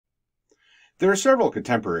There are several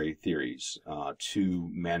contemporary theories to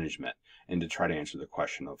management and to try to answer the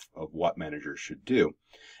question of what managers should do.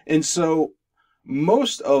 And so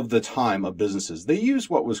most of the time of businesses, they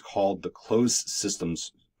use what was called the closed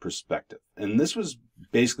systems perspective. And this was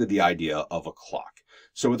basically the idea of a clock.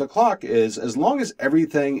 So what the clock is, as long as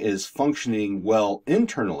everything is functioning well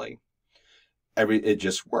internally, it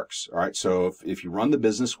just works. All right. So if you run the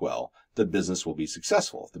business well, the business will be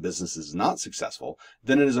successful. If the business is not successful,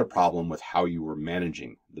 then it is a problem with how you were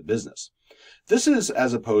managing the business. This is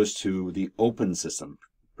as opposed to the open system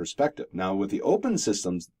perspective. Now, with the open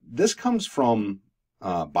systems, this comes from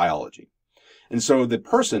biology. And so the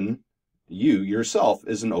person, you yourself,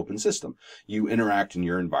 is an open system. You interact in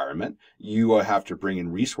your environment. You have to bring in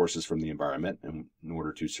resources from the environment in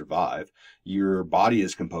order to survive. Your body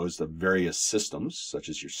is composed of various systems, such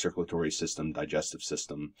as your circulatory system, digestive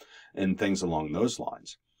system, and things along those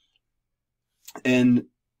lines. And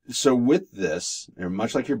so with this,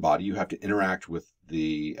 much like your body, you have to interact with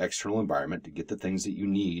the external environment to get the things that you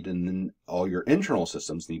need, and then all your internal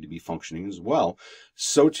systems need to be functioning as well.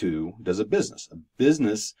 So too does a business. A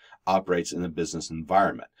business operates in a business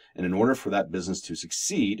environment, and in order for that business to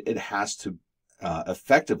succeed, it has to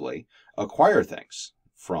effectively acquire things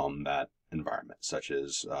from that environment, such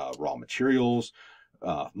as raw materials,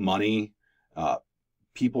 money,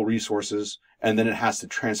 people resources, and then it has to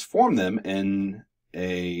transform them in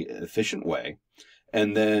a efficient way,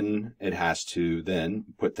 and then it has to then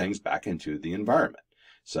put things back into the environment,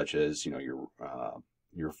 such as your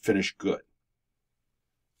finished good.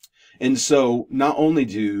 And so not only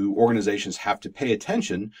do organizations have to pay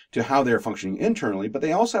attention to how they're functioning internally, but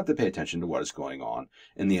they also have to pay attention to what is going on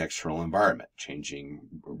in the external environment, changing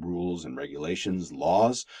rules and regulations,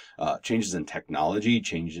 laws, changes in technology,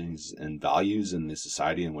 changes in values in the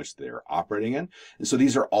society in which they're operating in. And so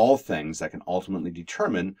these are all things that can ultimately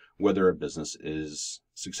determine whether a business is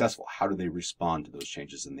successful. How do they respond to those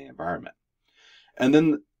changes in the environment? And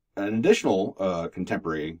then an additional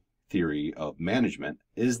contemporary theory of management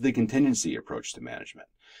is the contingency approach to management.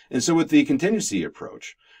 And so with the contingency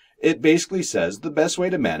approach, it basically says the best way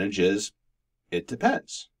to manage is it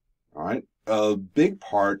depends. All right. A big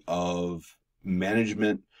part of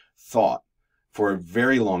management thought for a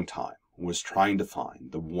very long time was trying to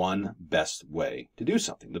find the one best way to do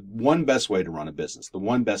something, the one best way to run a business, the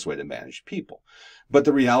one best way to manage people. But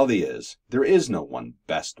the reality is there is no one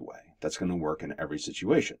best way that's going to work in every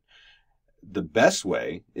situation. The best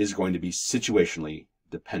way is going to be situationally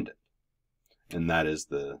dependent. And that is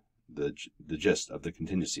the gist of the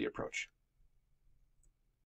contingency approach.